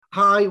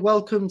Hi,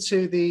 welcome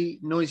to the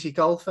Noisy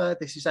Golfer.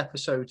 This is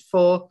episode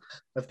 4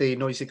 of the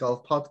Noisy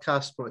Golf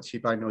podcast, brought to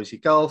you by Noisy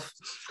Golf.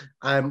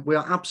 We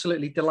are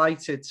absolutely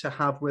delighted to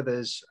have with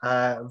us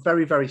a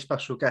very, very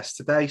special guest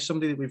today,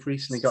 somebody that we've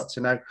recently got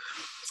to know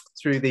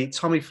through the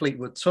Tommy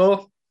Fleetwood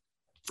Tour,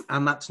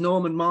 and that's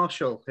Norman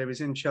Marshall, who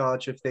is in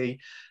charge of the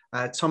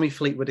Tommy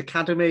Fleetwood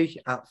Academy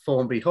at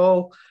Formby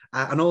Hall,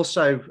 and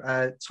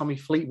also Tommy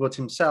Fleetwood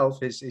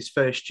himself is his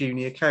first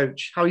junior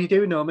coach. How are you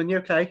doing, Norman? You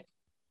okay?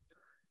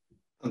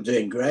 I'm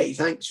doing great.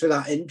 Thanks for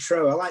that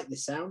intro. I like the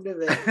sound of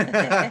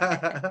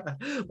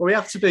it. Well, we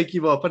have to big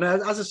you up. And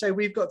as I say,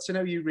 we've got to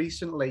know you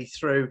recently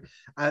through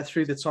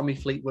the Tommy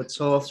Fleetwood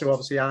Tour, through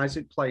obviously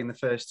Isaac playing the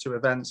first 2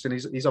 events. And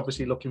he's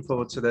obviously looking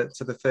forward to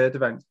the third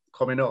event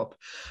coming up.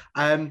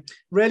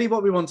 Really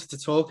what we wanted to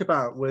talk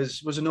about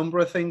was a number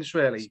of things,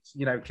 really,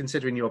 you know,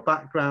 considering your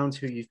background,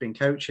 who you've been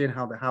coaching,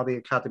 how the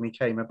academy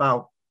came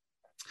about.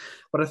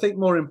 But I think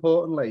more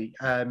importantly,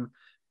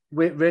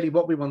 really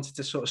what we wanted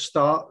to sort of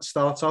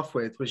start off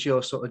with was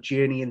your sort of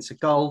journey into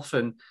golf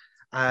and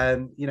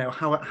you know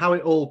how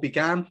it all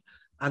began,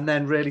 and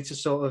then really to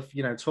sort of,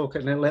 you know, talk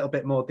in a little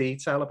bit more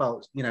detail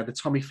about, you know, the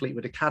Tommy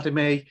Fleetwood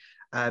Academy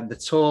and the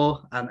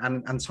tour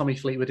and Tommy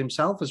Fleetwood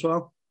himself as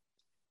well.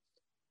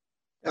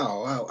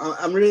 Oh, well,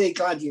 I'm really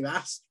glad you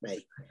asked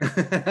me,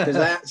 because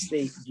I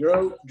actually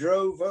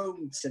drove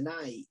home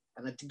tonight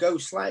and had to go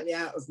slightly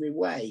out of my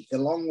way, the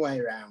long way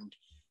around,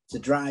 to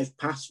drive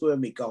past where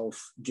my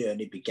golf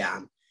journey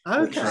began,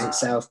 which was at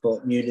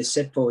Southport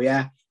Municipal.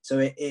 Yeah, so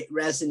it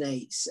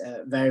resonates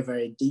very,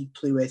 very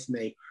deeply with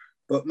me.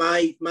 But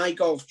my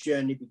golf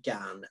journey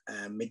began.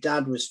 My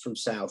dad was from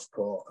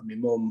Southport and my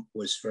mum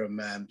was from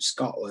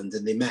Scotland,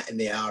 and they met in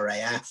the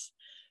RAF.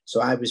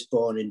 So I was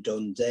born in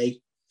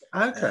Dundee.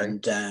 Okay.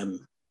 And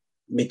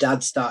my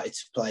dad started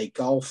to play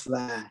golf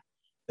there,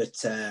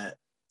 but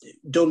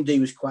Dundee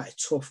was quite a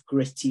tough,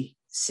 gritty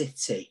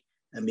city.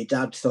 And my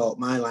dad thought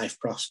my life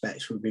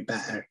prospects would be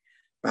better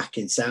back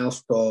in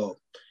Southport.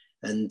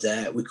 And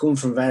we come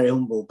from a very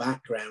humble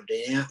background. And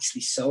he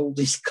actually sold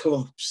his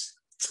clubs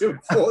to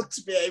afford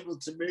to be able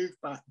to move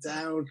back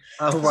down.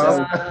 Oh, wow.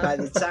 So by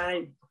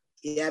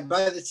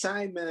the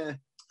time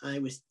I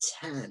was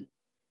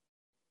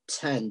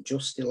 10,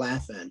 just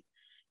 11,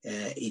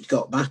 he'd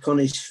got back on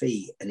his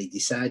feet and he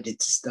decided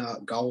to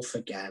start golf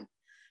again.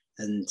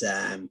 And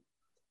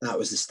that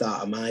was the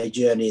start of my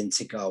journey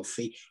into golf.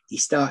 He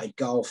started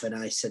golf and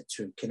I said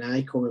to him, can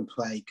I come and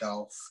play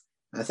golf?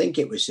 I think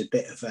it was a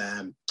bit of,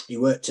 he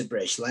worked at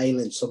British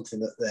Leyland, something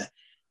that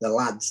the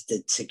lads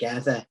did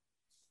together.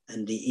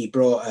 And he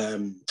brought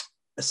a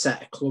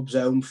set of clubs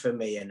home for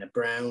me in a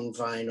brown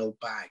vinyl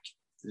bag.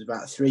 There's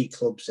about 3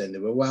 clubs in. They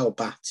were well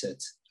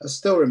battered. I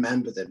still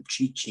remember them,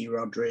 Chichi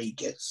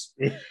Rodriguez.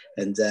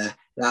 And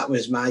that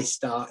was my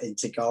start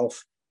into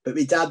golf. But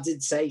my dad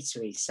did say to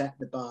me, set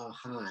the bar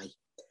high.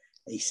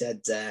 He said,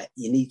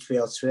 you need to be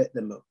able to hit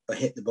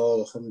the ball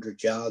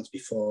 100 yards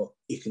before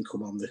you can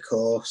come on the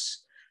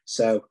course.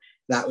 So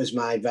that was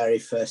my very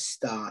first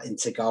start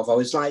into golf. I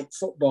was like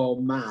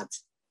football mad,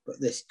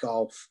 but this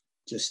golf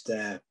just,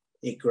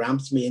 it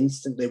grabbed me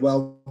instantly.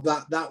 Well,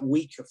 that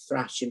week of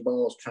thrashing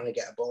balls, trying to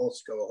get a ball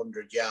to go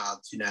 100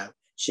 yards, you know,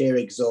 sheer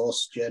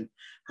exhaustion,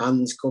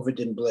 hands covered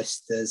in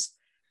blisters,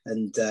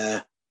 and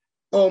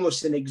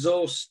almost an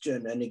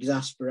exhaustion and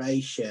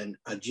exasperation,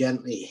 I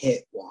gently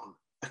hit one.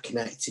 I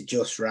connected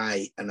just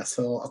right, and I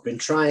thought, I've been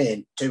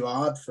trying too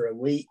hard for a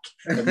week,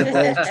 and the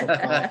ball took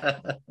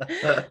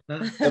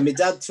off. And my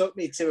dad took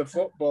me to a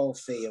football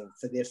field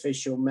for the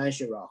official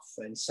measure off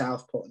in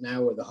Southport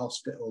now, where the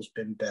hospital's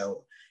been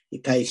built. He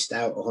paced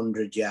out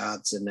 100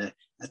 yards, and I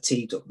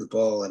teed up the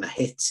ball and I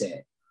hit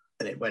it,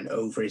 and it went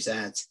over his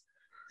head.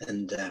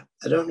 And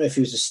I don't know if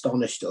he was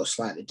astonished or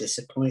slightly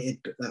disappointed,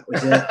 but that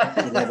was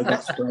it. He never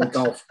got to play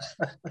golf.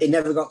 He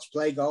never got to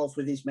play golf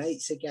with his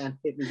mates again.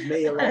 It was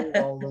me along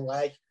all the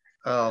way.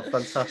 Oh,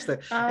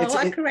 fantastic. Oh,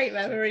 what a great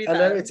memory. I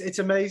know, it's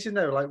amazing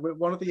though. Like,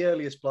 one of the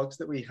earliest blogs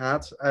that we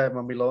had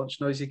when we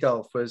launched Noisy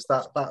Golf was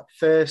that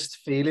first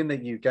feeling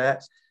that you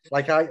get.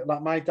 Like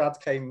my dad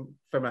came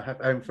from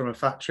a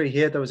factory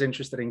here that was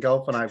interested in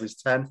golf when I was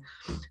 10,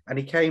 and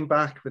he came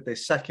back with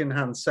this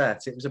second-hand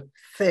set. It was a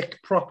thick,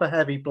 proper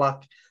heavy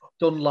black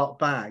Dunlop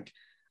bag,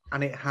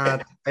 and it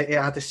had a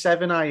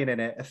 7-iron in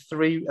it, a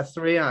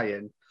three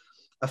iron,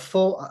 a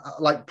full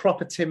like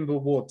proper timber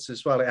woods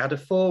as well. It had a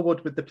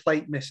 4-wood with the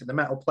plate missing, the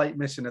metal plate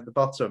missing at the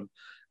bottom,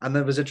 and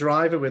there was a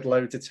driver with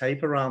loads of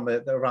tape around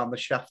the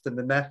shaft and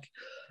the neck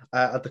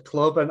at the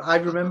club. And I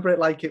remember it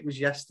like it was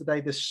yesterday.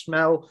 The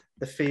smell,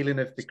 the feeling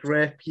of the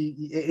grip,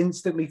 it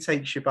instantly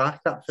takes you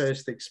back, that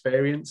first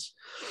experience.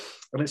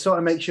 And it sort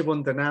of makes you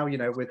wonder now, you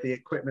know, with the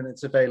equipment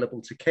that's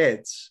available to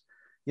kids,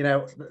 you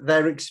know,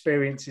 their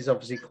experience is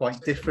obviously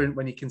quite different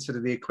when you consider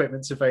the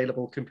equipment's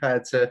available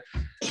compared to,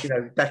 you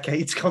know,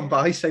 decades gone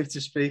by, so to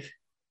speak.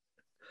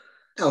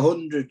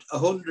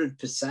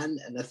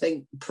 100%. And I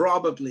think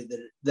probably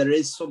there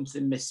is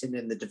something missing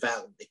in the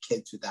development of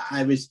kids with that.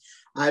 I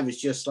I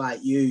was just like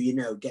you,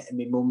 getting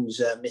my mum's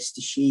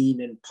Mr.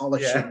 Sheen and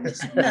polishing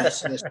this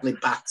mercilessly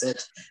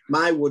battered.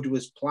 My wood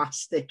was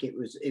plastic. It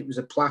was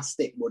a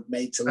plastic wood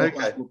made to look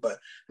like wood, but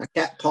I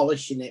kept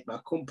polishing it, but I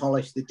couldn't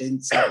polish the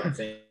dents out of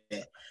it.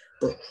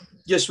 But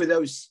just with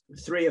those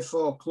 3 or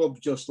 4 clubs,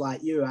 just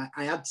like you,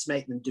 I had to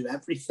make them do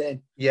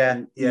everything.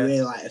 Yeah. He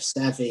really like a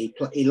Sevi.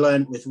 He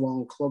learned with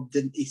one club,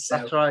 didn't he? So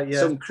that's right.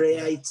 Yeah. Some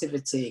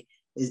creativity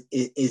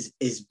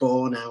is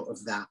born out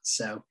of that.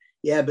 So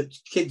yeah, but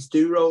kids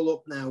do roll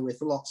up now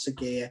with lots of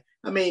gear.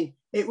 I mean,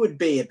 it would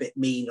be a bit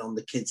mean on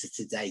the kids of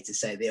today to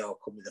say they all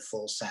come with a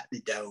full set.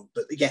 They don't,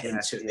 but they get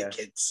into it, the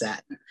kids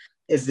set.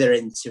 If they're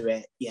into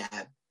it,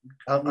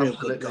 real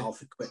good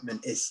golf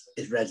equipment is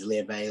readily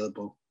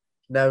available.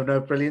 No,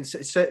 brilliant.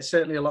 It's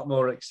certainly a lot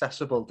more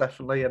accessible,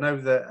 definitely. I know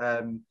that,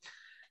 I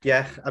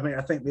mean,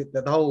 I think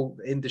the whole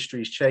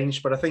industry's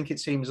changed, but I think it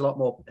seems a lot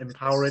more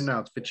empowering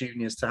now for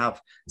juniors to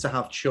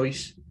have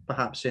choice,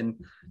 perhaps in,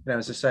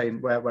 as I say,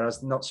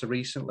 whereas not so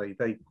recently,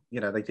 they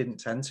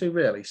didn't tend to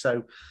really.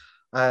 So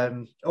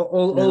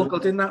all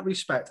good in that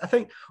respect. I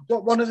think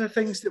one of the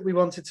things that we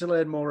wanted to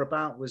learn more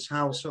about was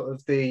how sort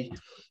of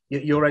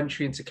your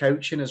entry into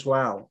coaching as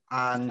well,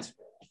 and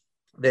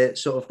the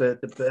sort of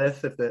the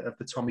birth of the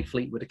Tommy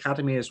Fleetwood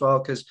Academy as well,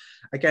 because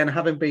again,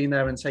 having been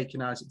there and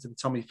taken Isaac to the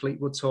Tommy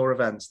Fleetwood Tour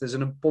events, there's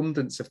an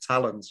abundance of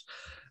talent,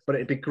 but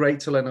it'd be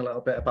great to learn a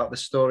little bit about the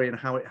story and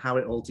how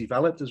it all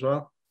developed as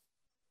well.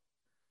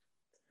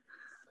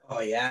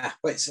 Oh yeah,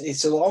 well,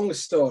 it's a long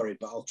story,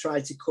 but I'll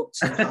try to cut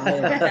some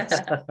highlights.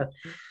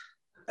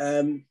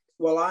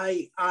 Well,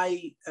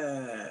 I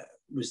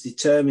was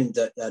determined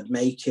that I'd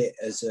make it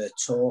as a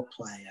tour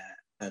player,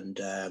 and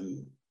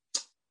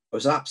I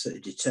was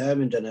absolutely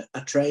determined, and I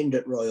trained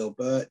at Royal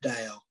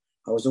Birkdale.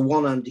 I was a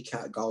 1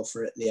 handicap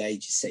golfer at the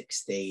age of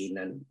 16,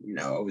 and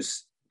I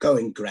was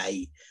going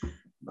great.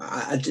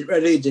 I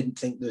really didn't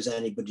think there was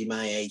anybody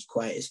my age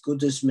quite as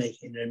good as me.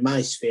 And in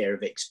my sphere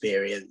of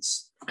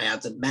experience, I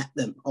hadn't met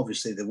them.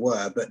 Obviously, there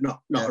were, but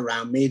not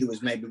around me. There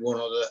was maybe one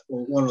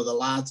other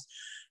lad.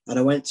 And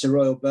I went to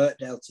Royal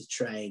Birkdale to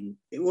train.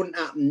 It wouldn't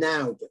happen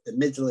now, but the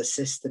middle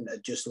assistant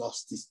had just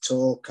lost his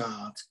tour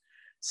card.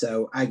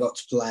 So I got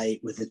to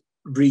play with a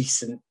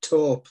recent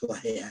tour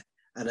player,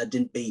 and I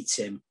didn't beat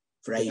him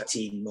for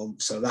 18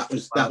 months. So that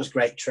was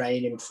great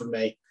training for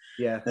me.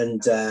 Yeah.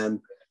 And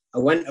I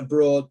went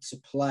abroad to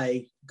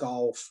play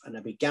golf, and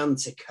I began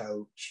to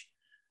coach.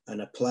 And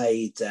I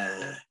played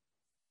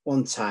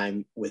one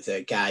time with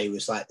a guy who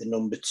was like the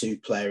number 2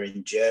 player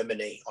in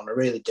Germany on a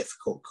really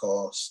difficult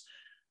course.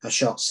 I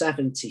shot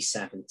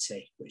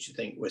 70-70, which I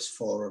think was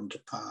 4 under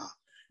par,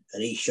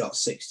 and he shot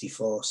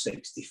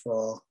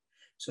 64-64.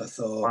 So I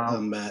thought, wow.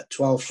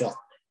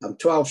 I'm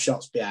 12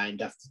 shots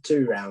behind after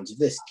 2 rounds. If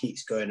this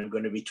keeps going, I'm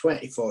going to be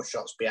 24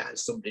 shots behind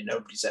somebody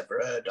nobody's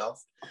ever heard of.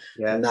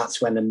 Yeah. And that's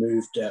when I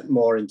moved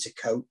more into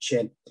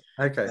coaching.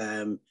 Okay.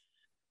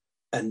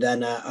 And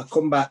then I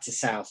come back to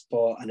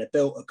Southport, and I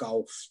built a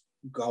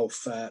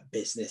golf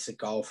business, a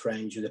golf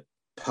range with a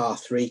par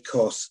 3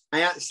 course.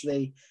 I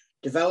actually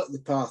developed the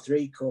par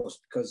 3 course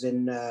because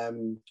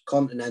in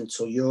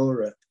continental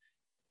Europe,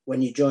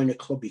 when you join a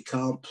club, you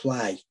can't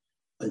play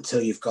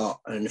until you've got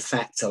a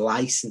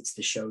license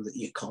to show that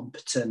you're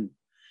competent.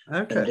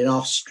 Okay. And in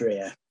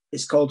Austria,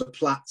 it's called a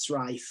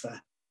Platzreife.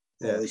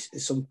 Yeah.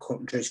 Some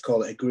countries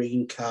call it a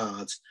green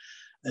card.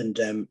 And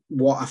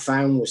what I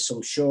found was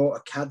some short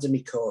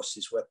academy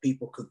courses where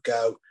people could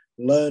go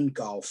learn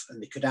golf,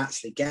 and they could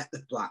actually get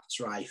the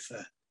Platzreife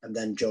and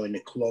then join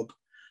a club.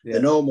 Yeah.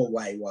 The normal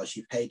way was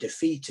you paid a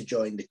fee to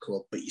join the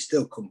club, but you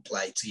still couldn't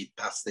play till you'd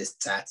pass this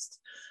test.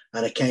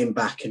 And I came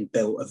back and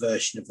built a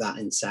version of that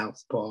in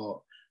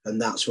Southport. And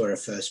that's where I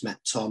first met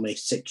Tommy.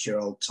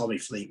 6-year-old Tommy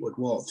Fleetwood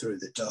walked through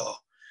the door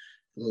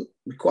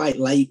quite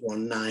late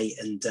one night,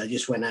 and I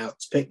just went out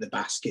to pick the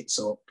baskets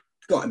up.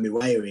 Got in my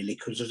way, really,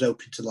 because I was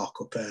hoping to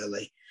lock up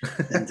early.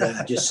 And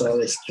I just saw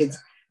this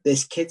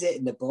kid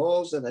hitting the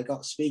balls, and I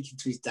got speaking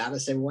to his dad. I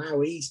said,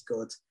 wow, he's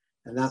good.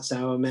 And that's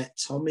how I met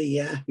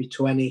Tommy,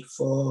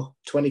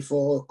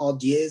 24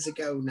 odd years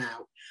ago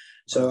now.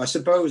 So I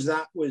suppose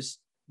that was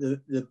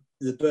the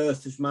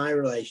birth of my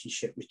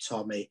relationship with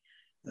Tommy.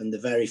 And the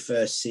very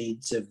first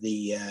seeds of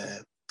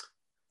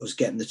was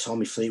getting the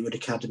Tommy Fleetwood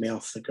Academy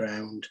off the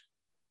ground.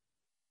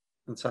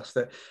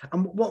 Fantastic.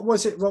 And what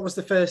was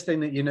the first thing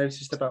that you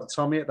noticed about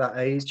Tommy at that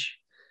age?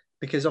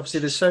 Because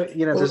obviously there's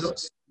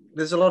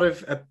a lot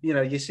of,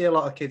 you see a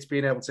lot of kids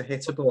being able to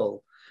hit a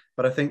ball,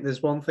 but I think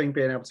there's one thing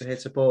being able to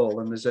hit a ball,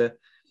 and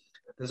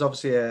there's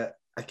obviously a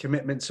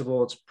commitment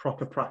towards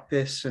proper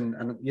practice and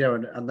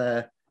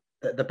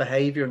the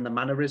behaviour and the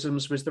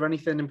mannerisms. Was there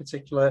anything in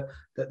particular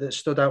that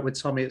stood out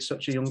with Tommy at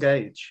such a young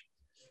age?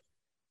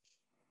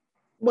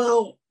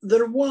 Well,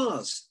 there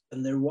was,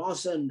 and there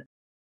wasn't.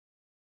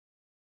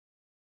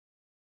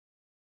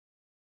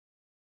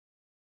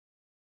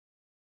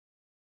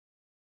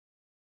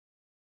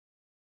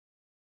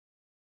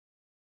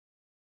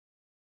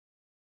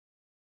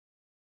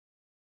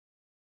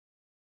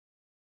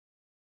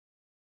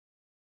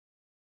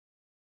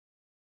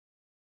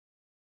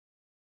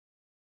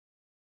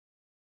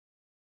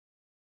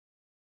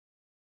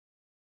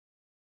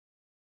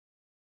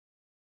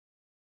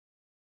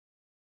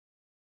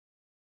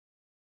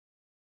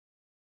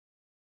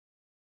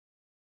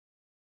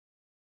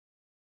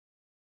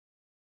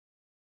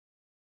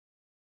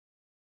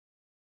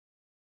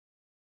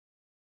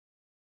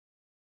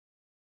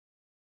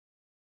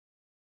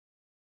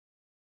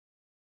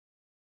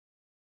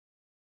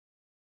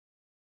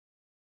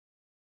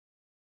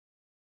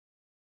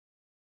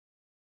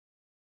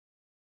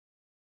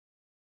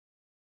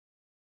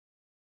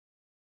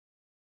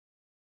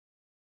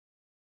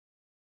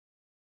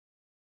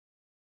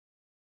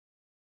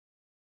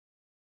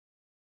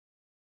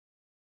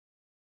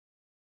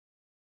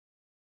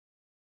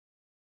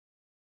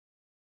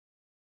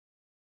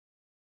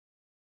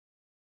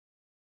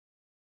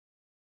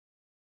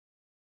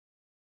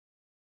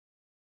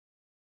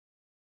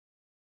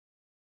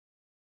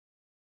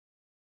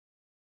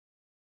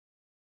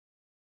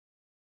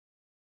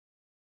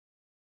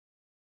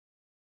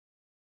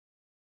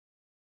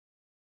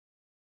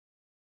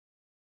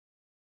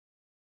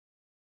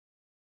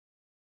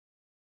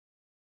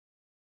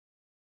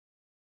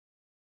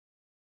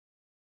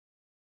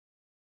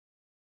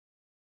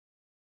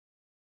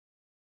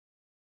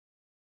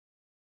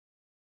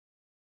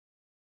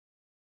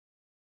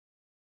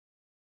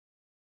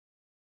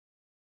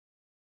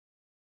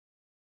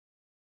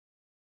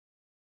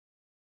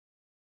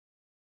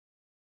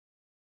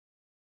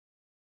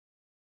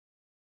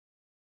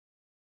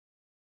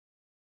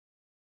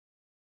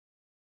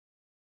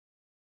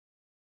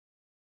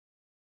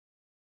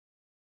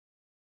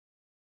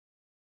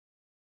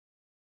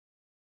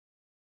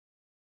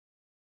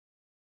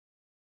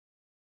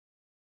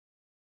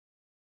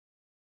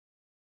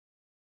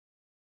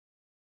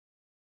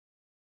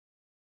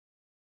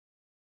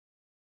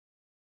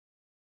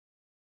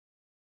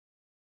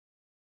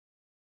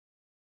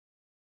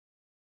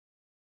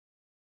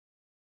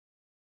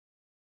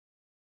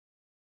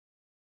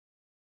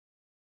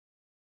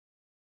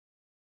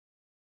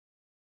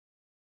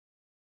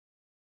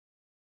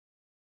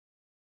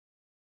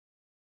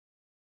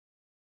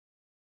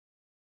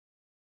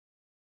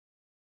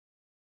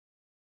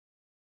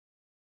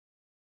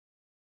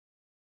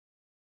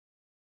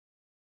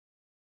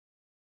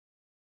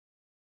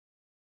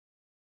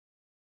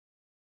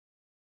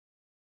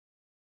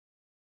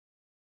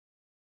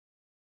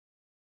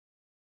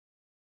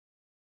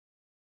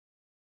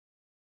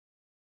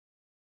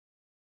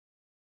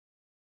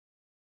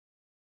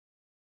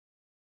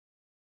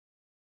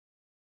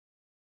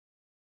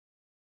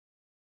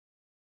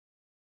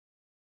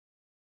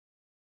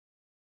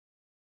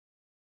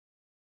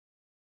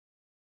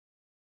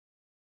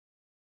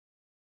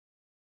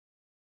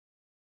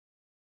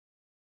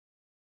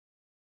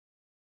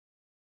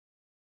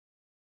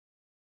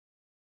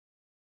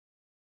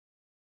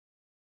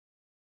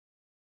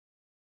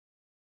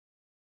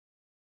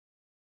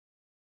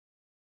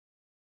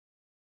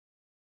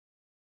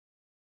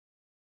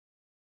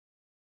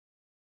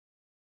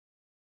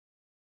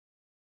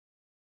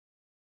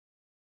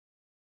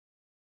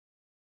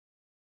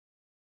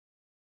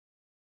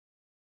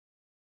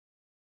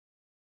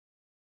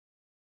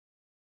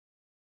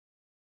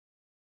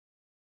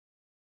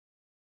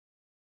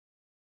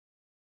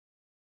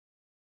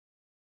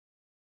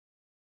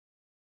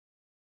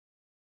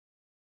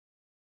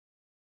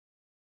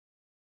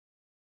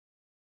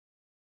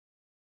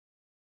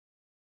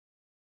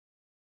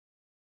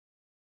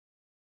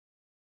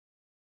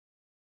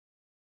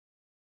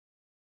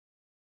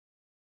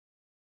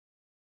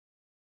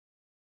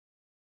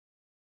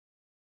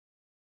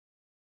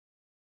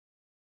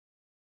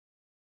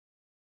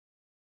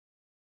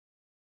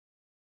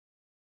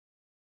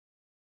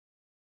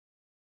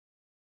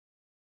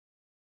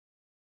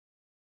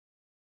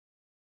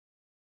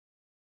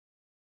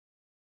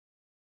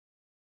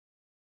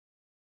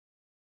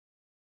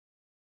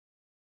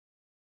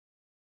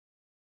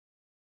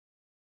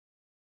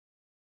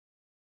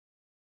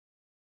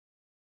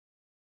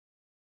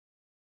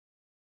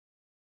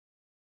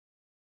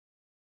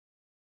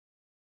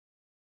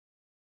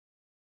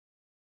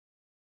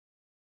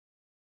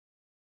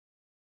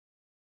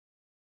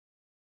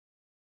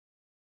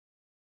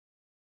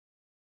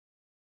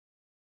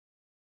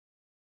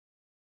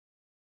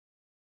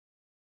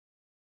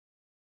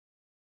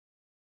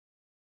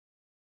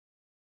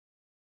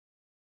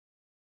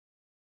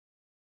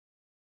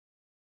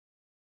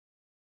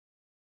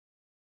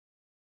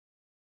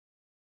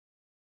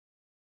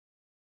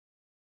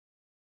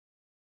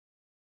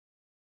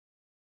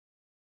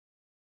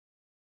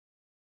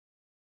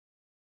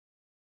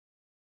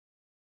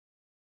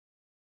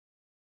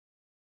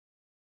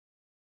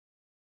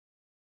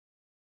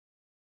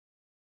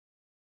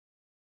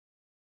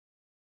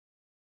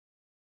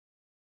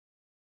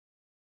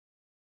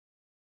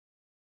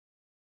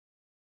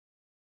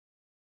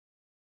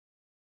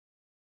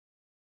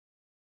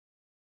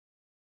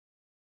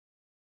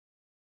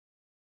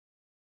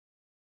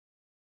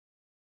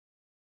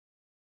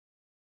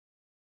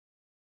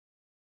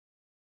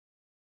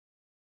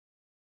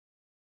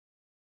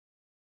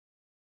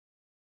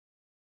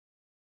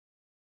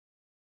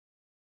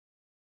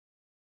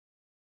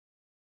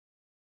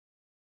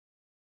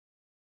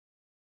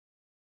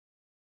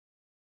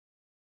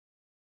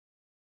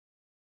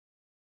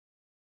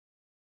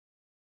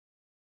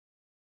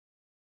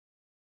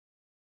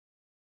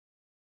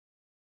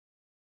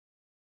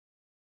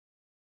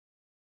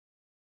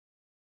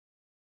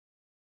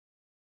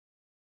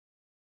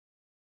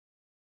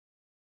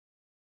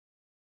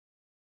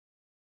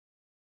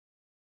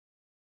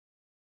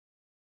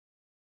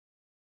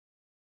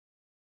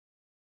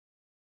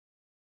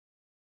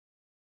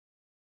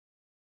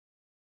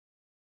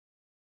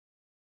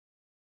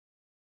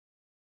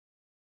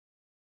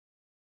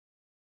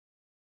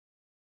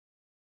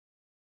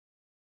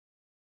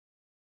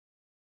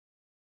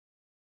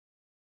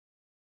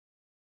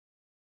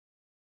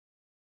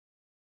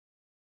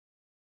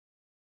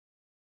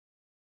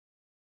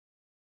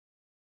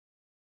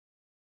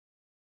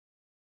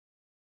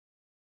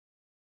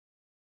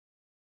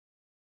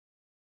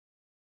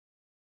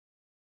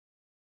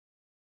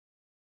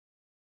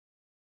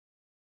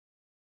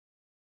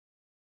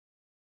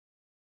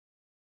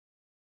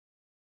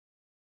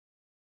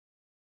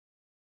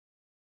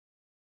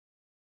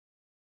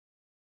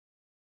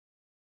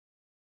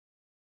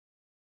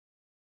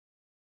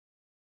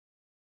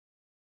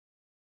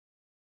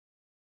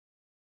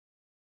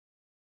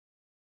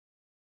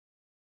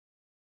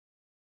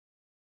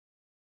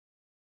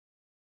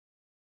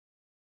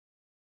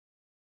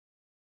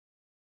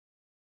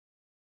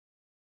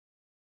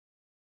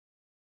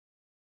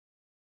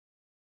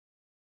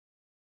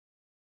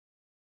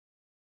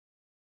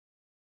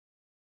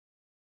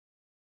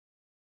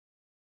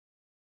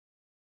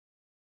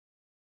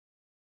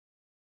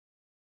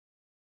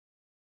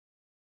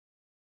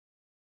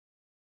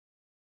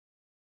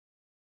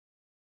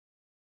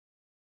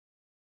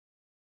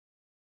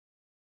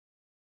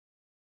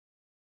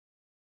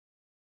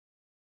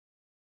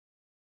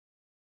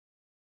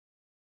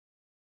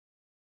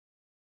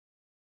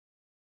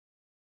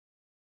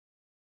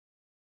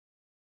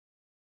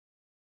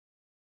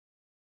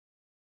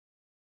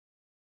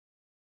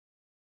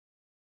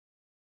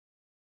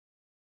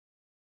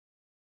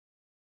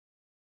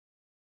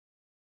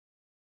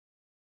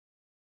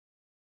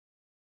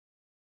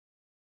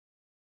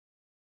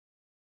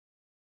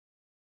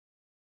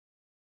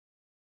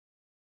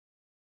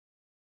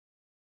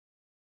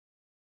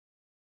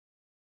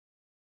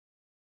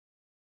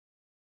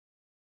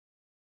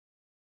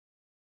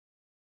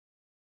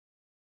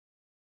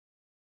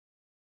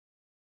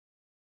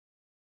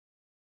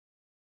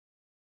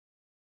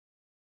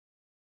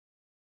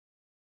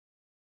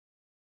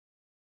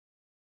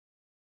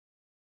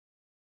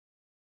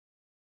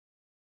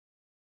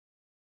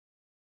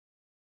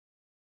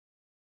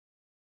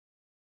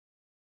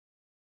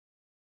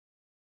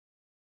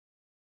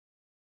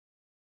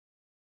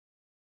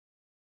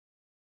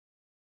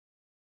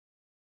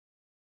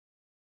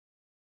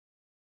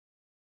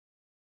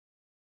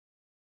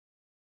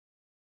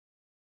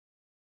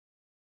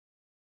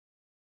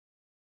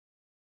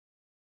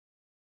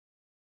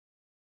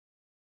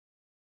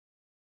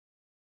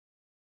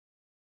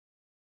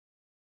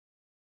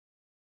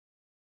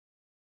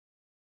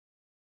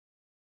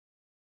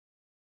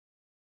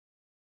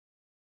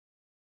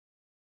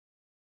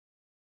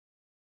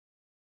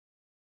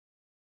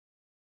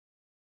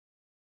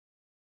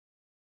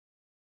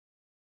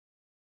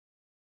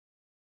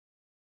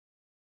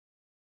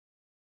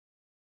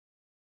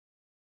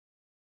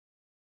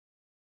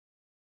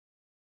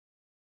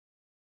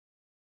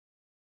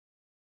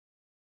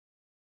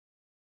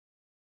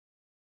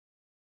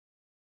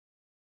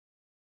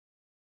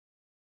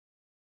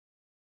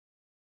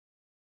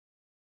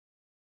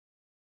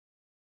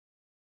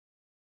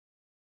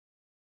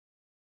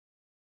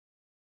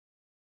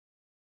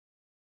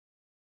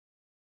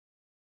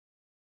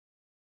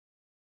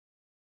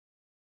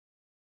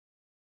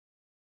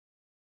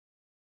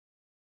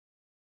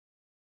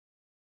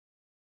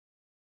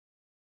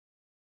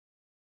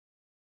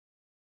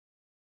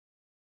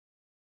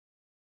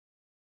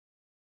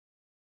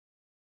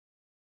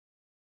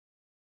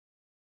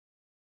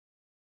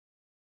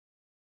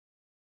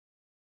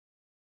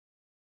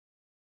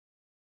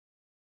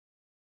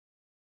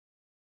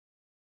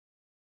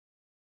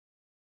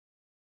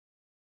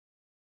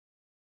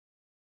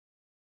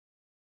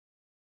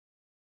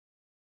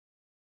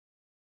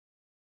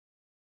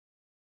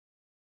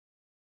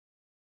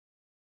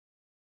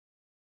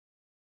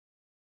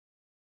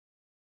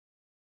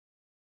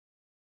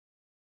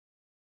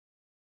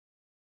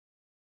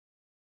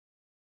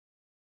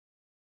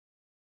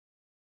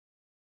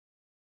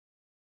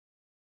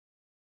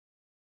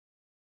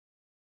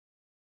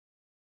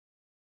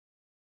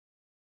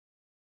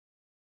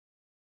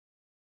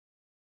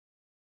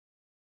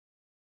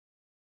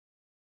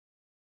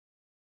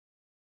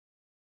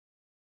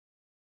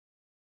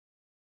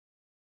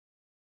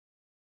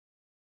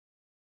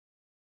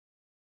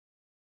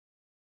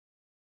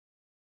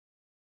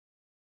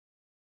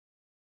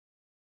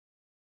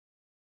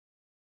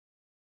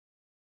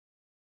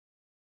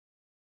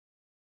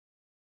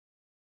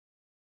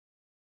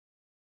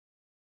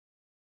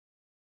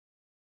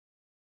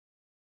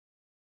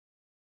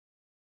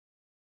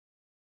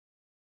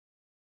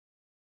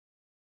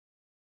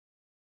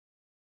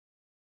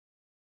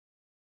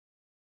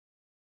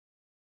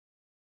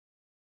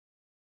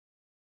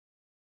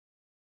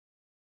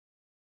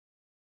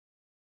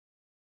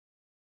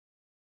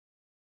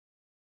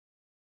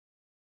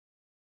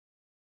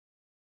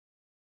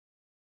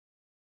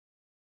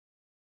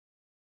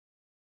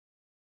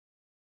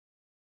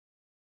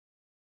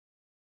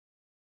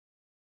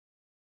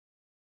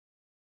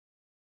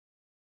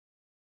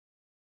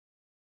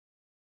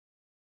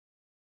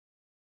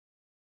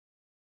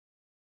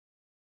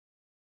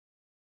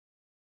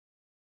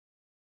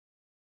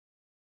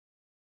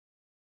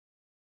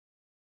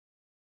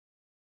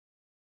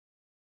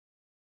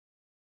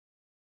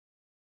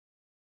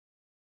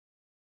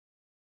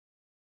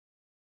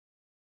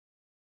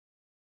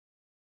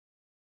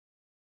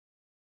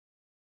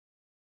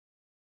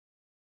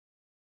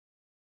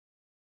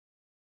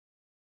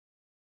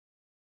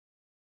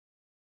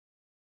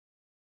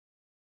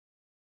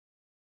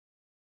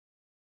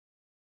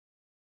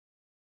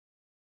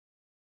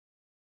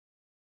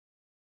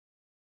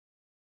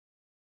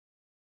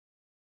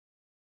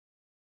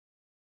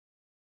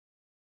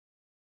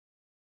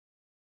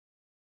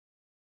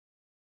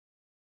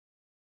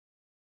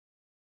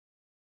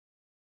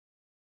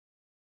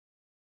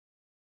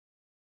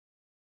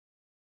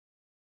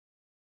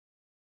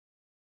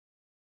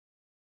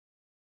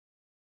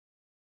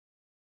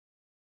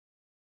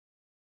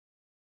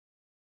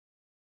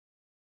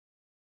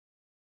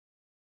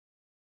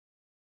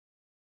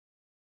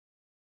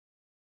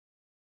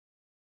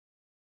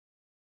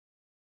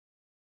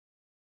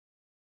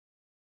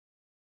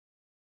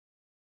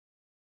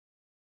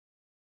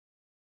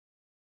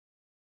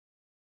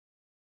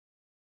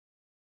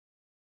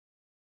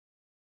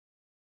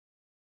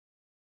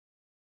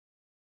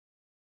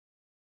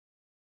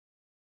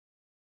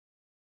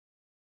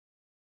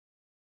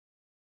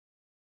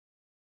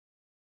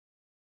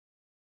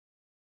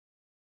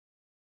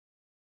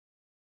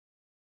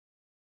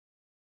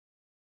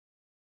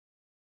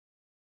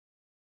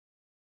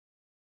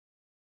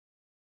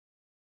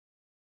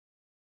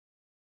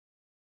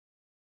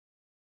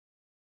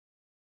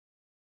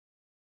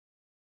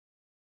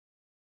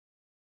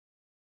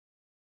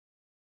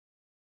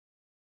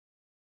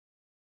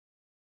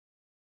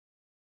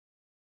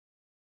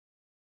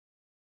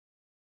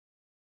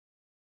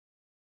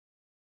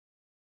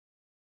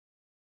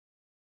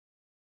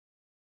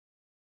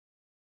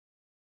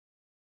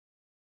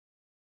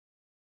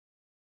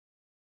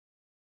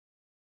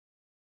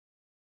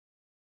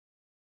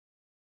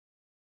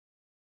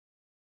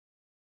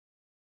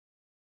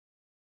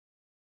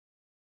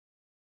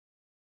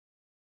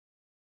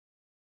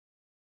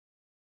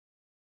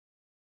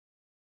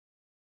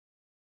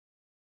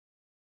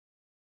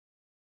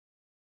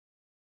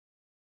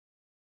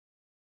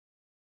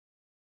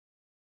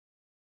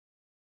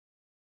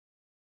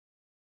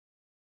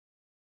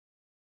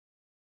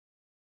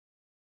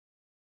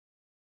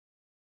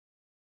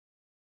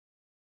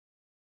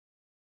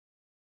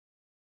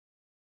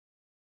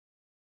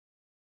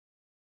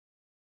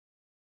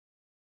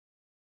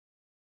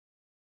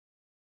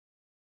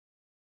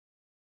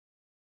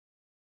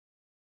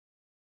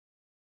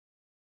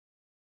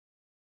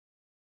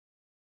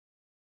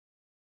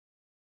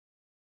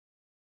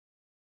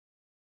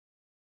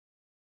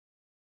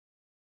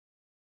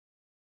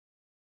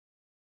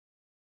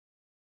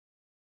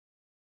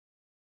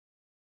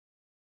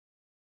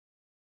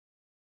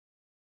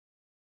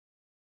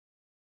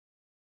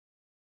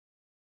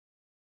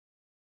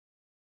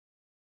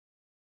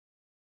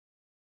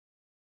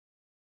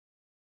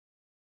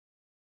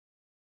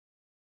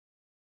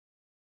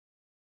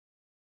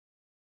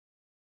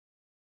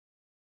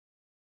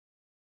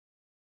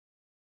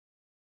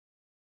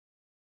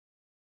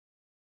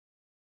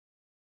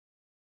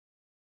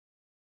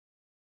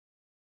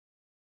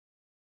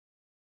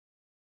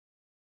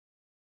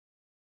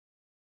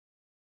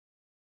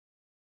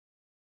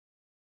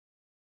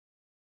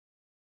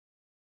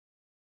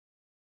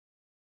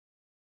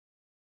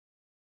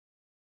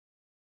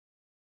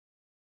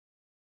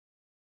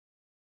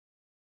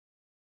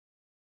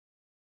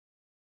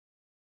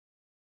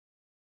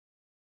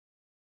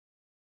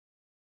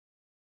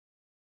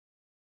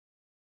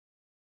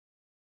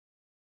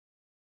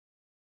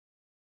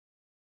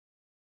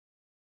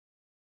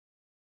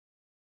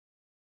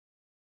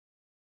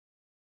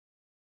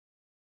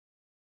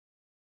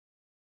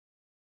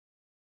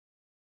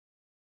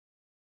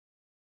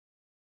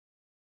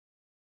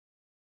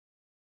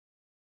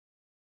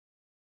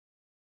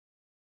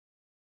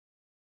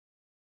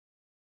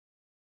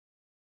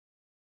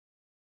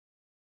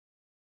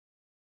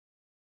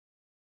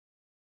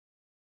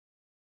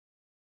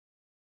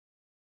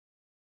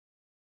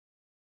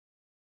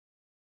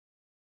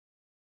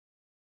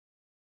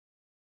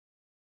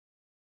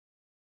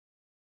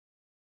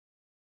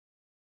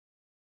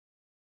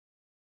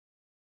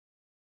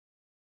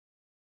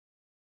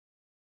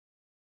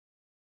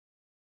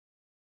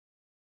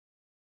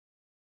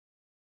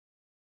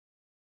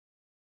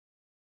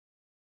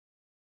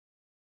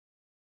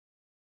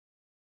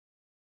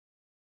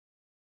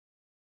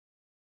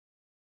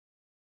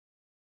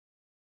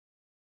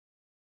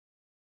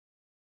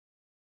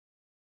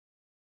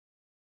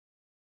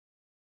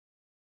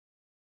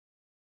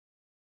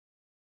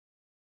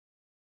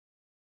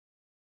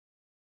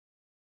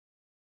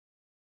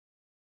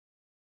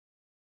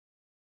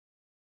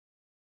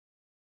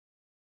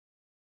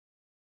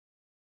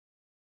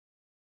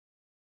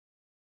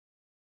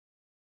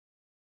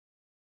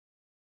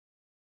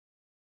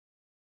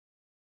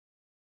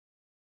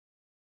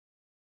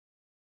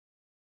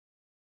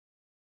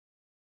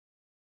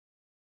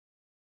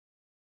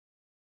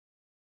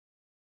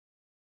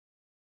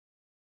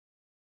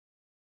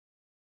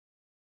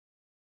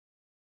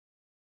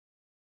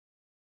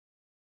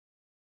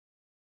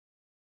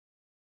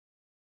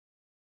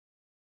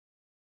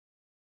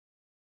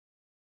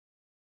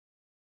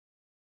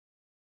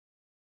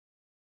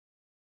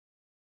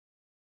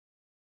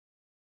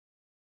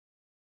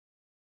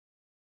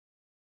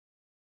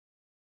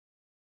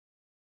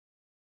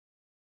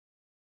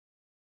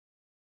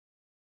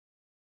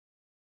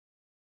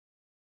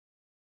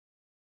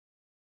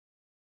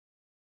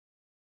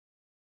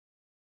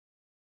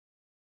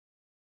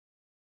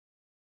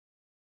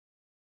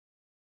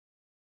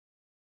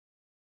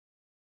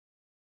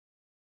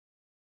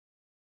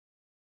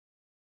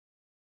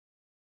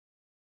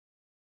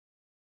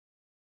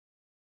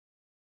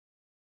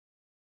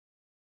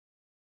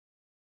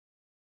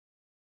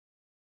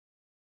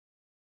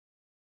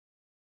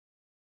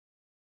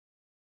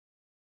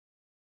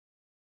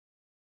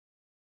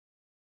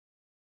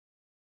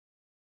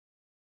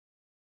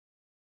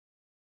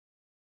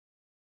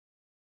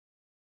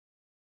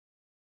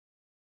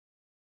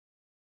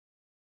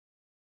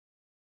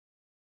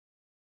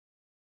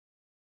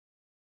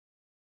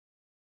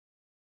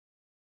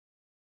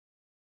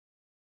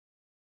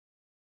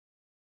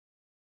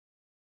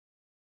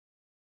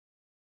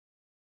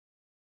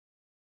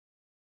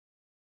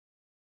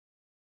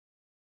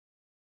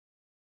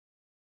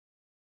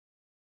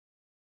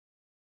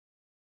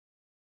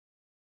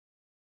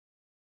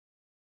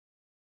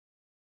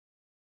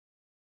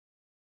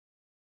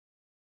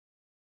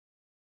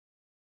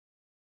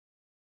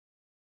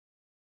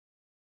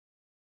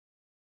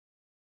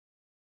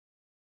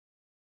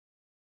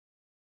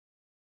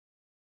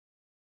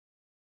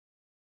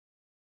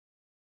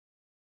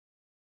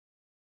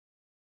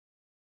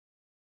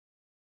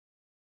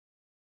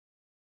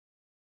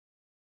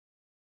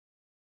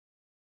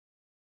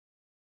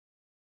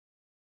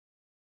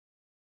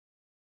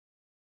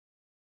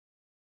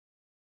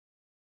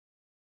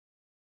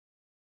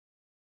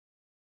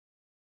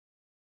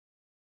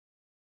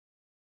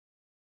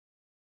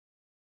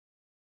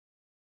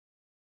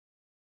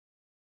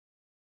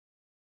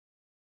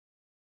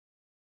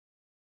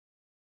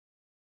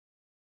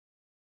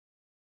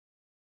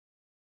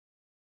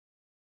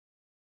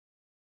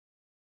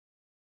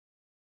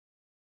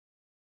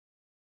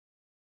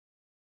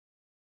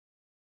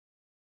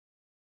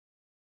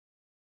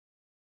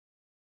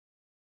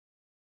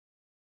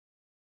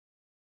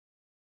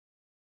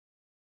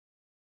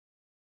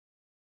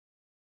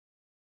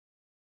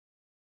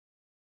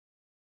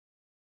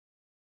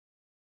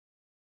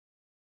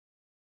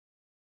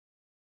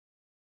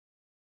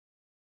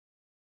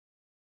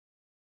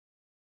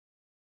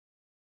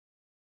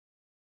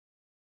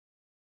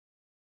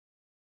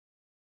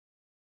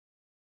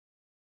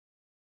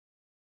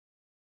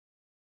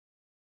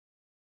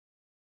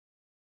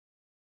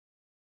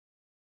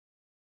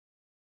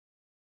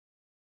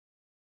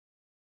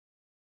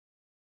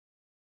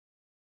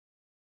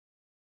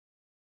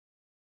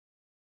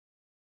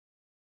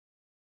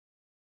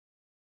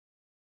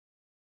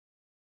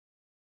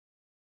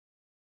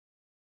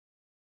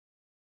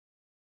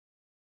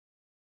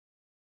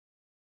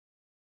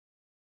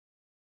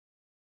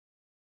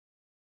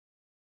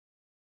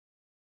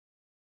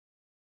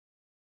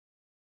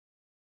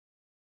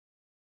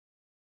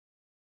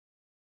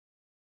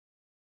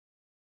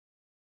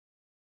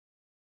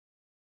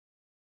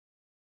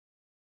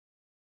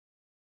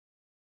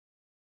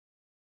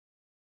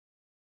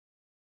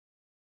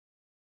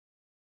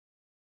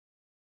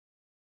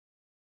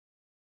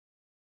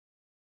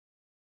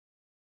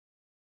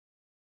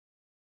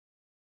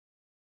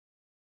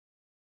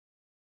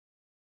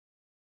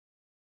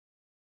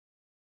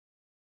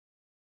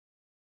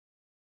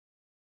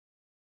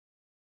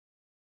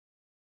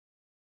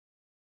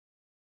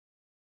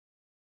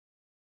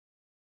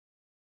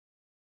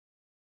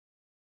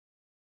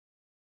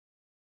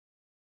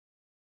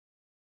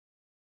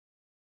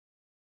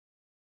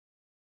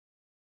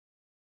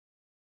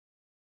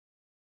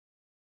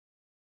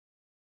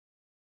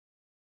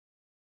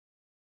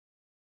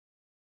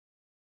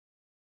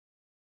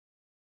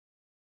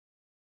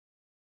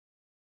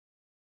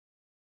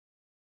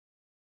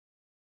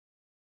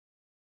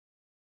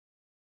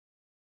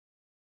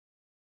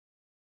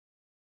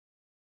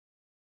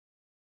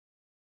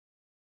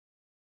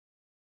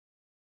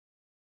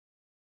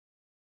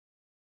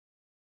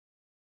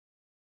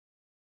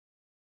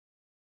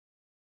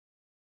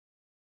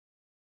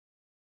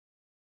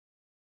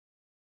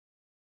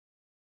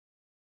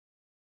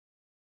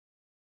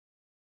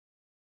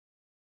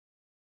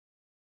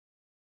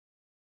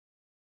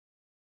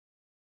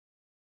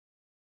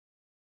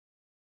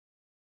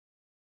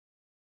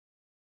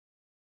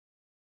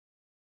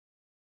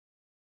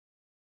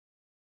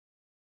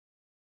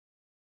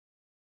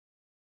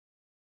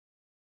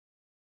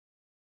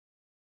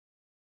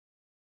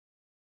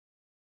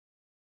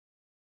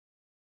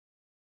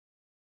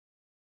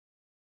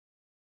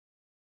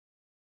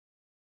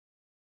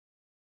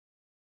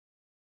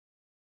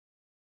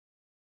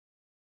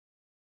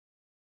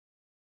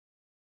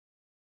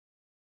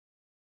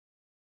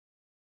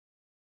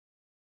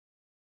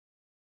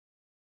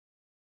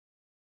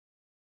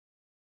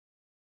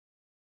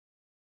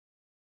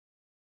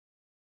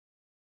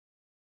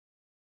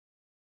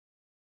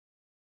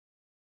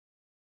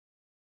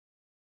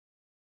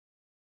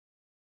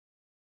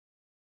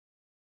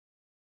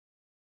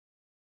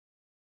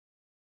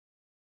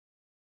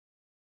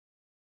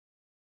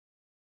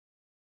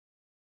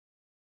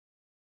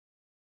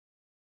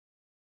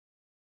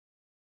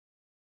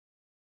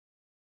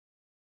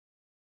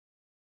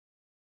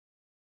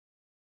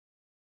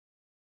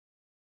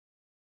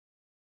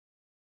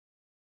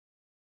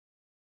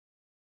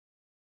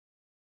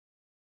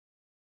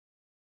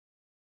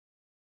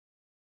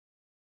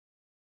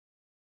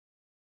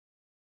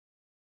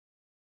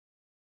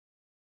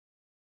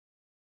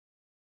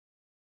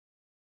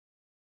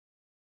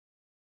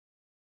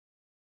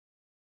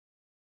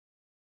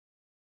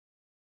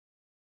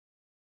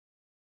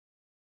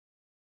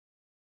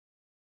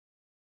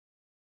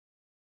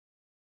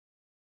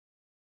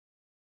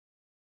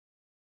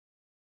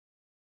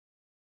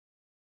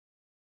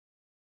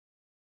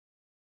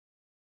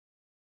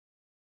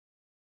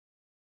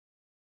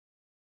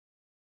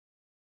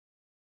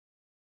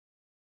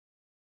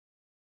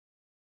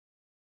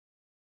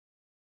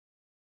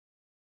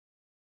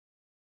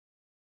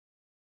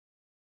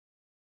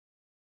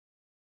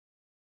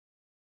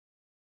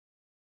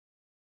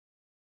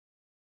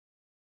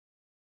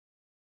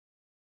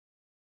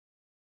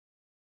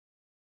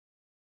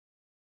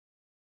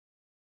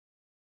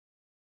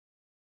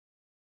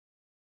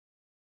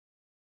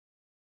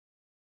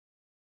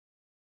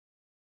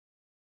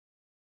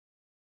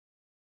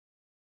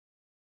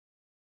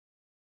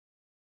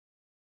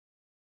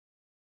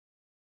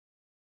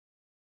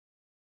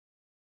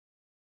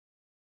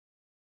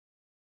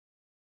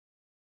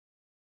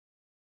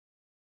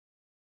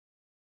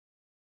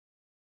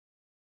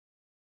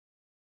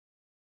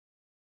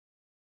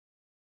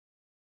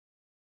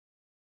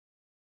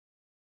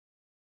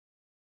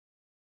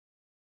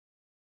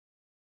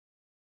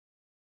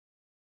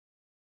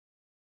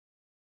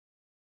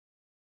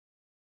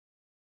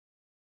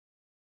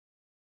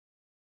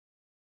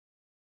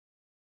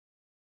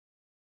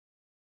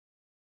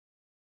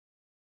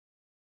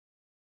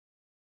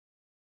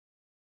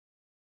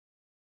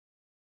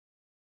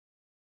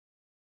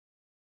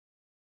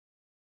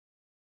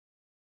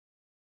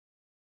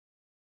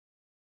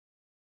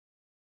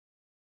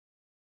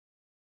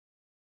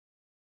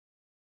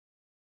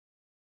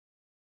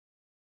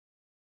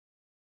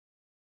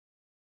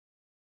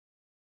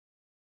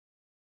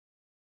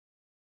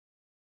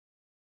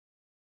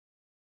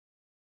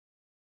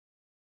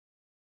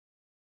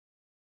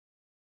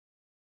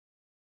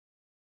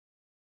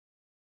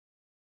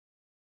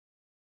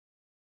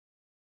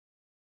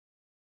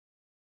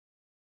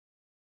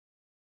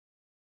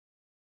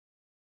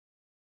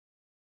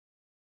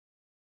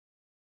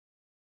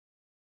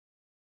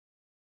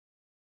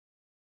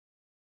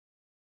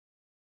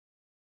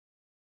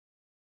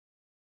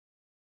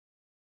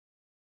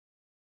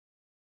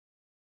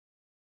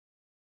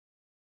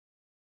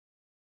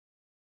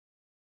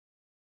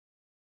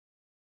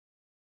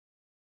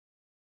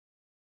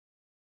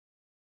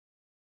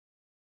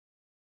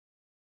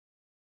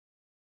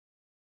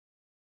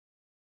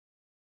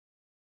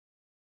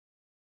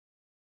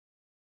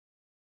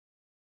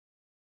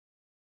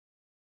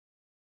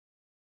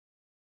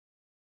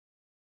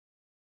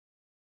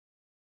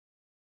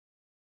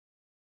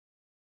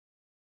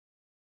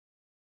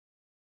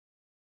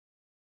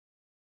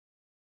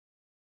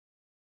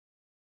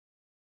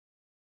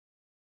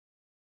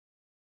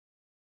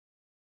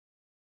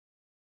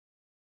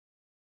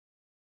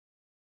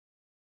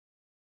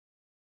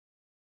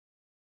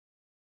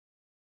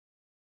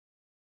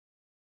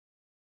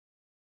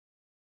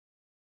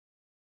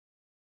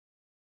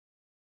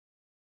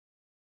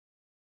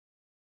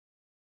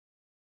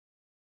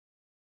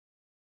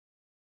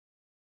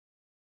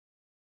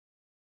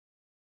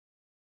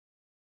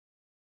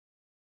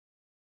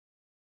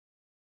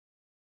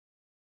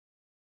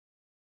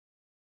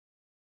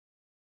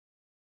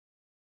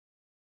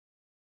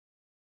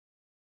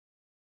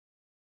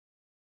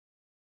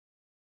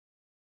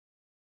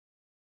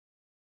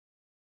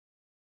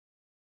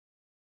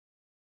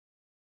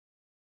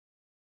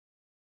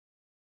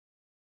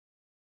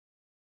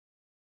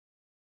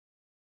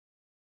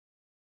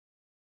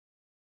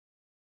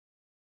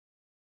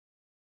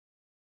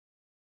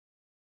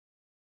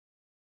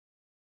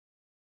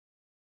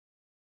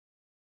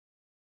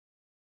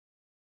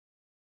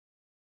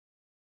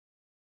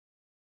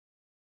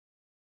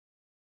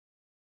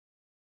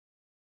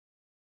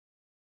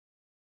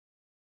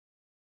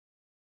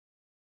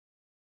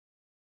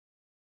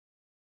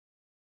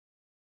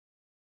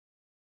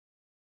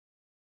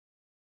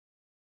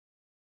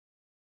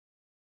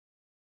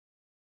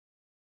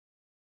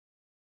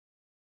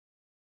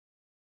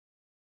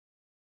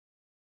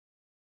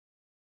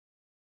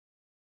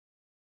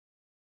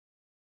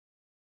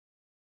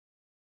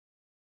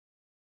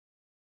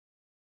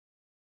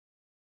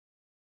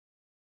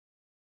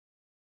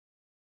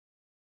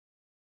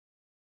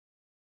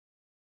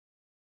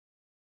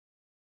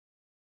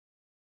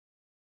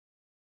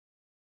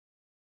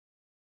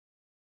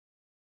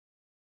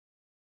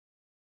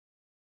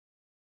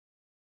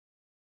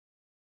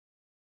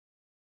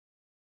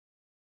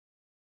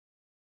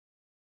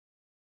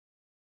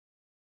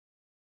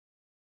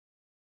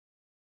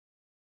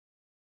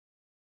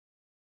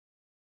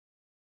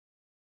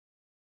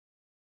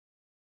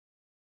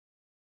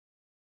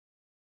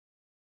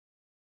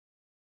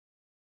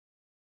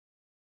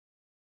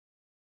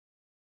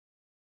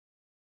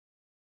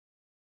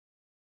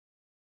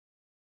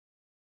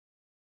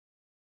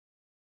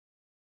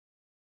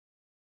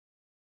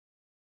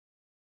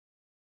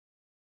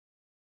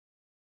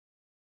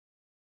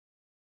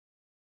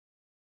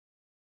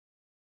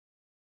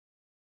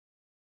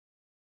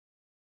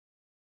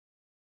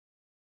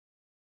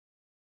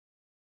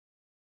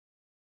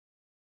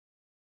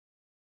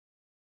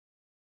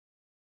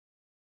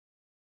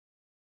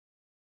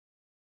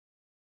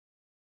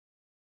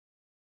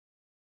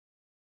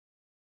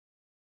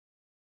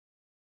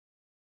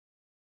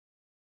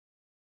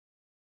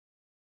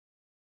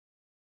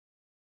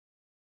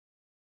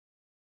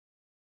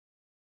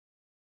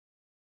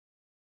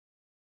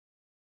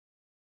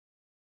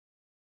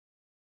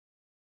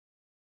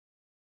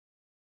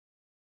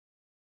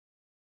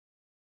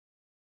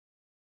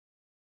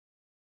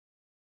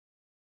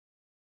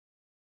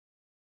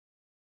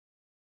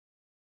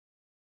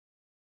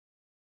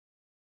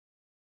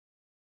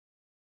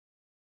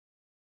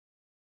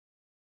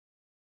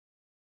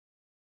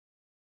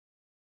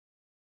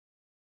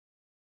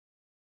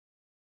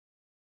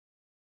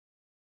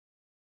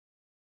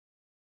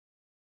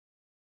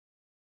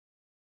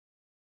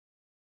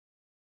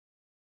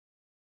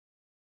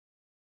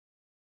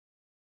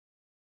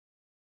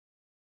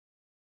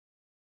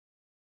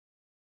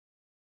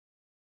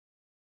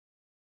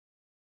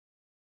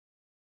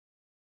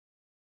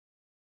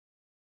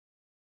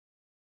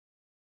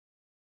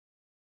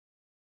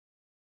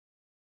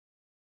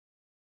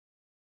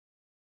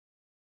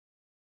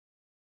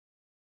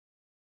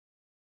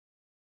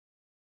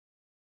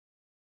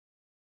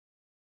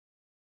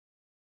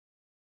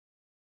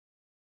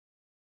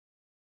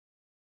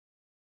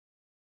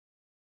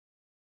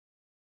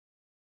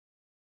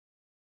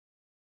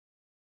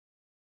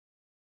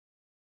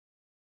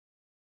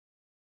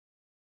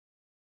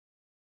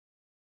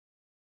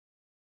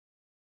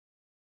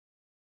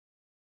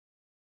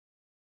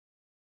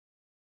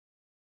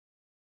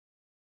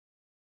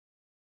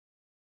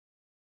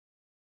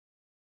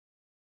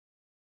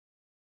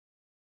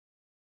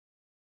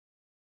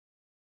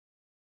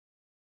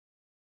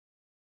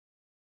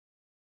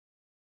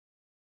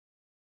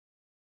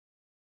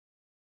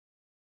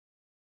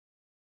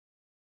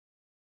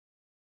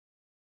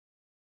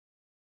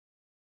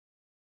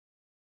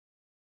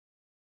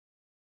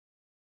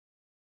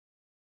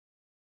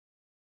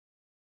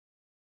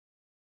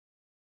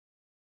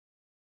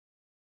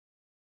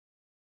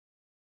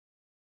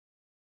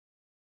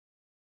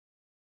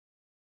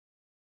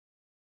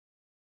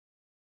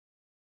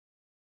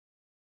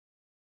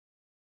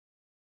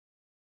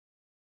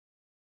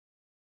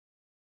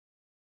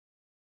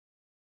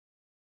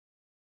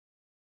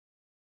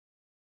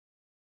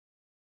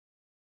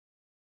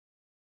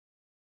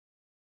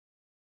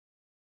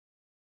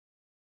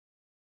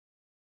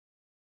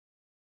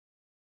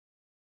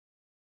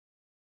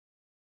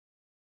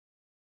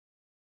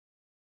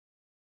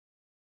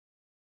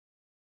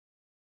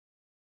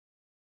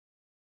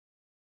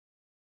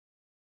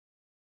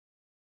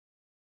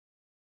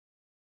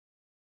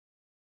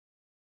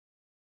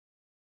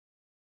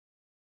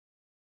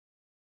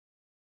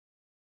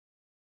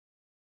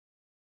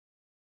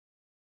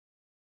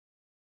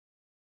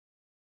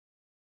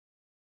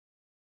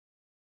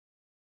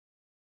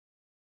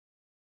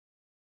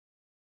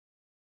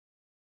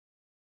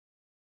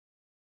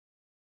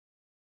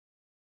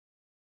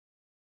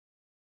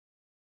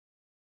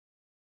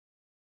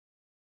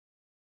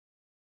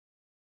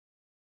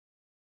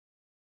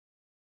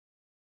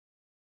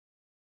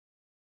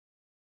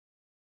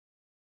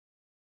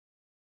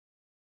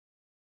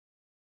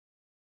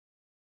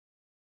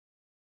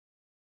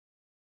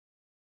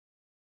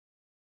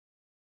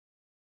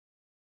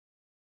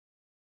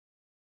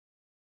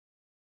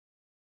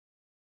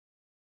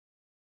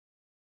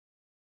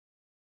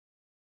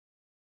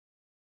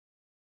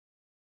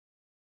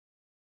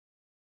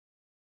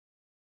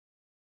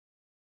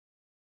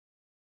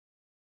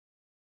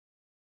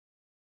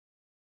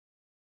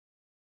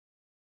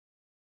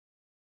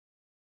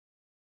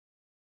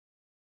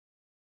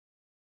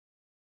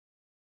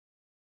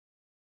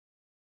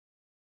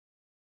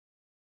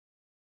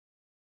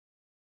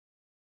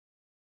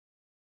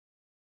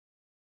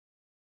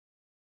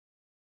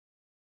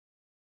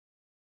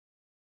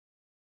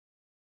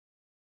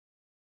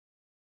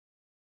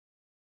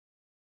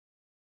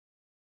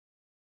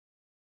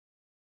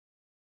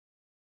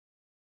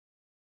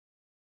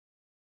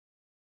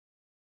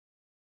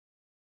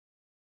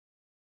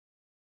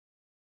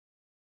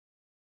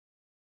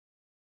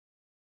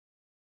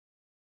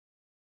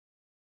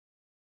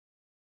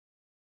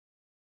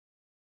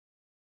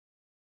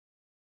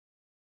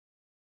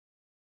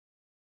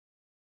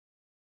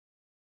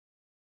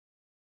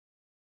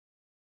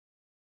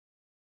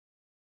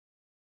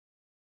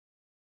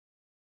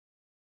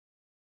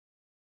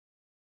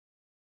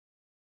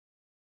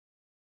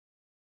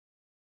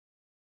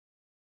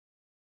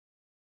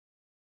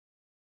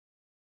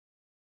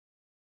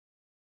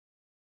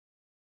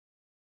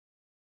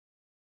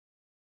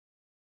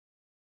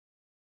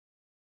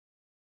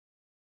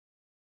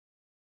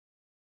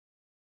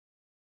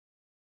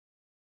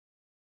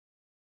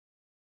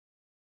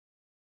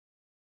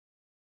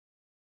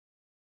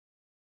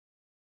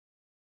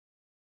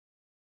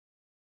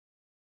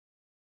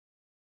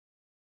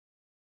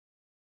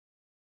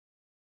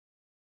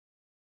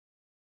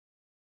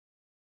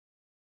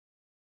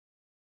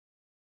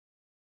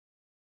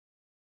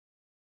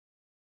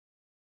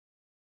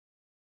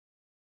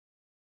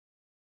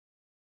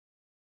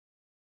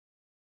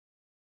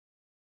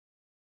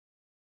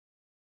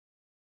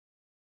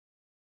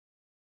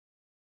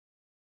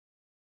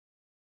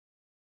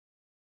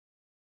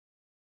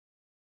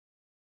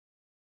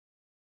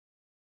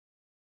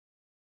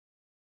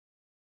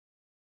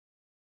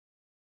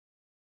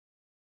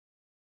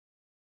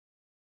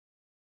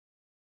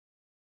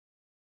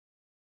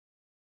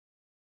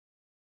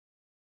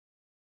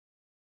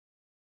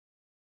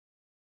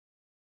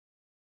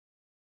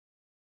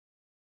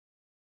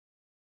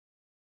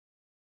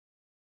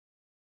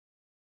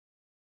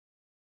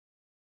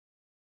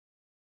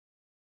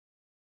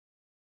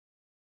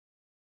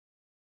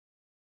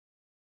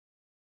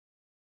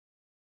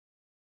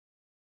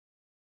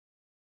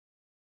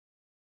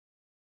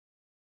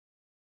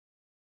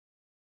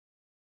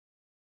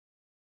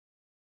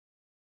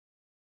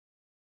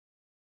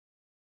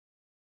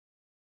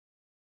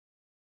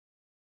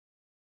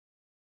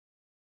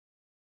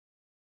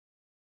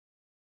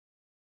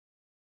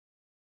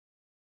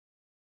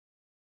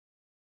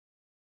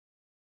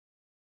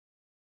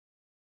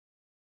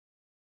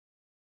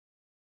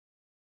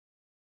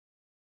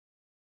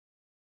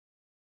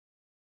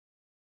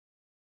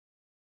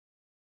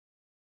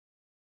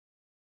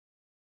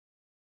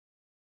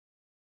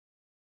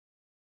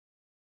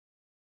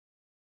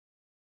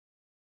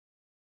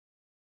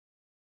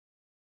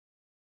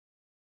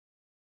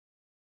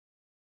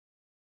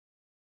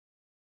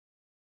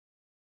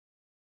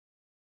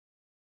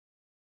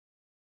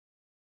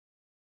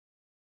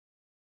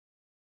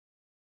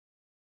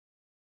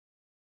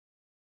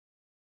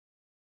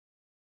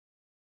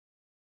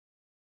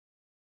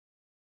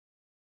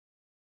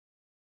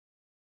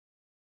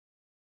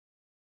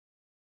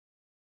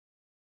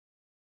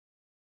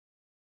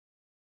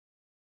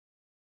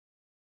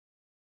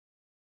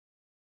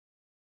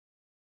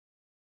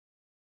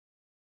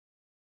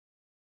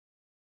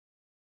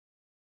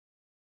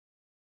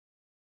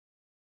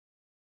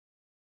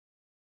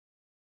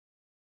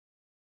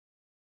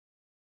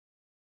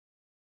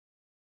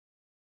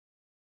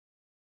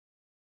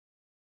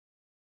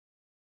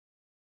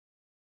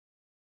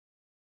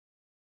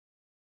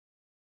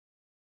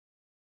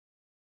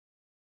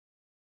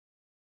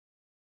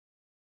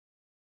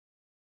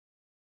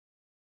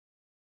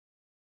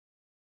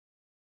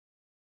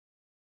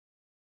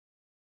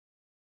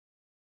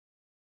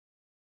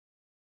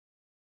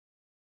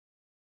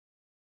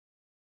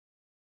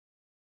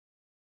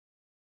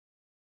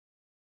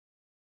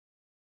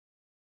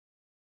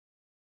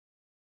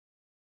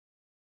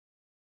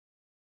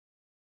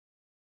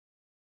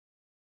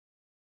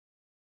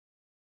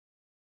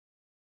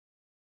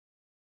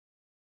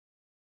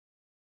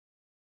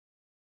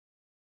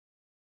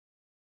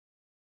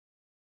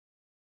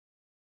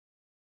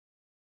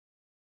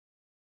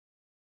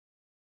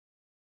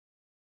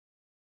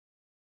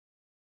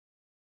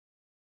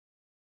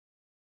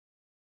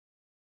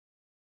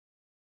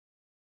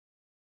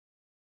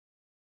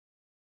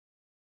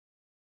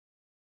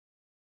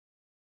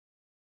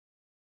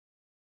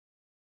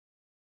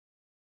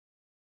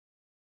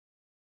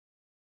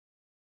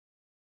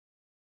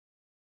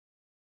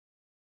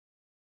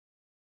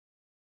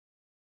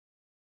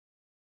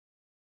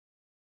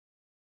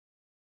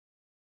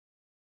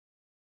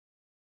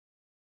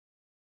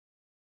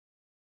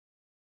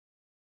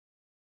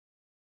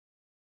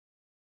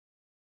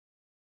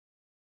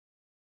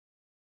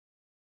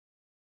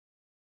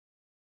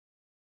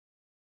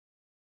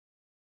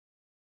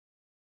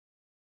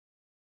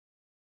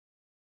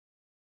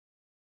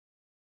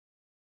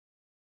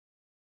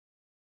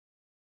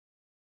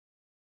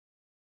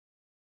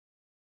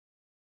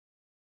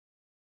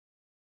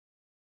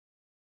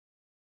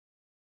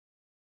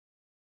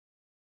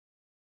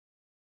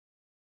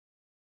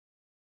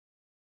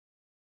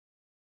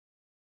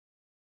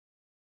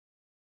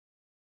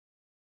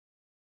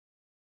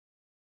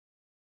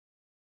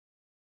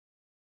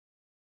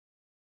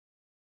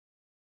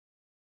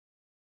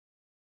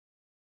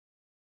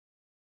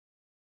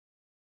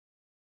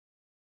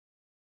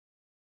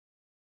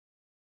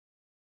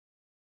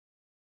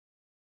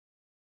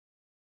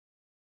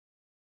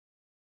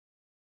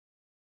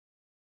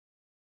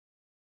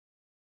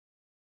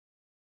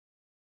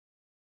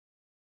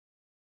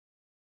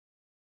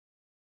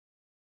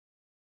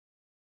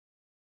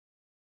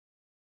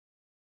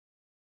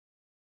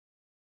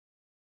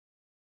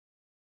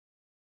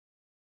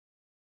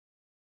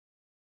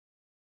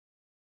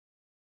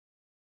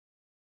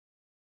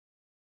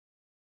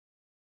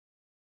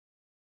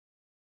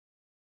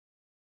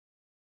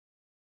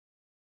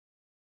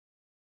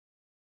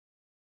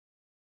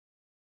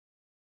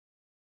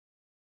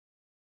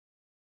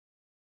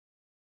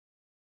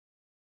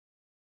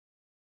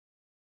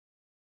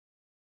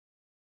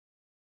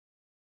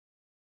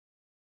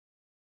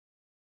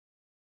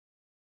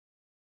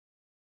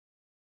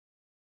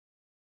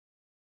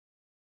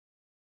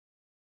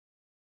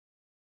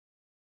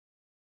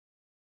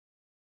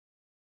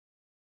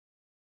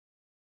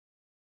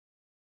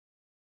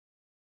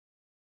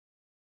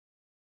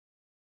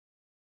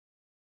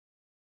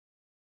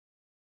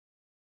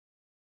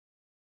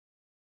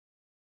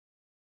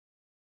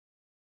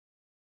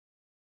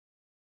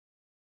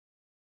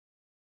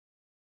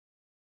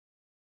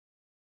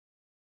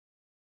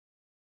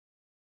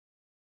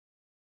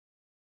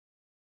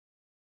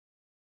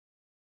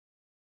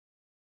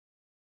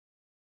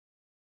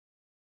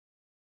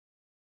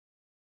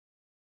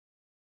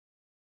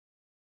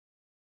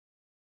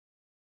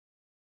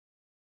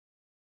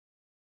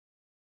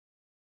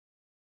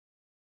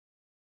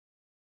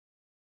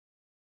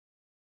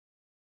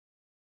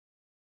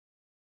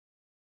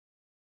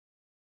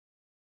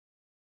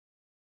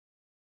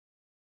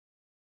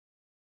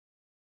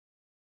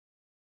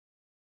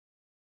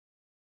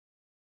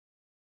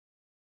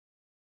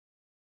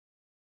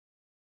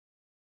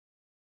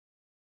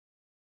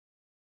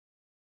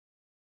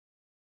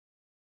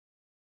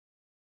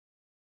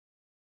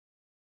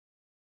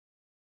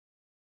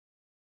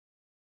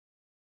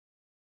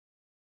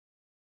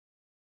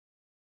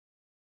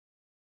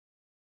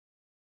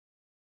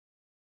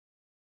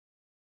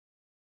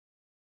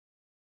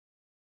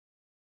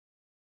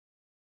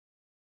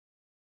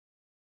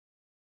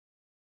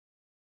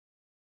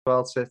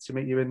 well to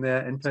meet you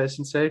in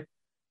person too.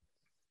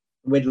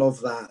 We'd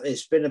love that.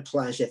 It's been a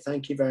pleasure.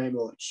 Thank you very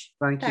much.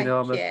 Thank you, Thank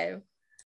Norman. you.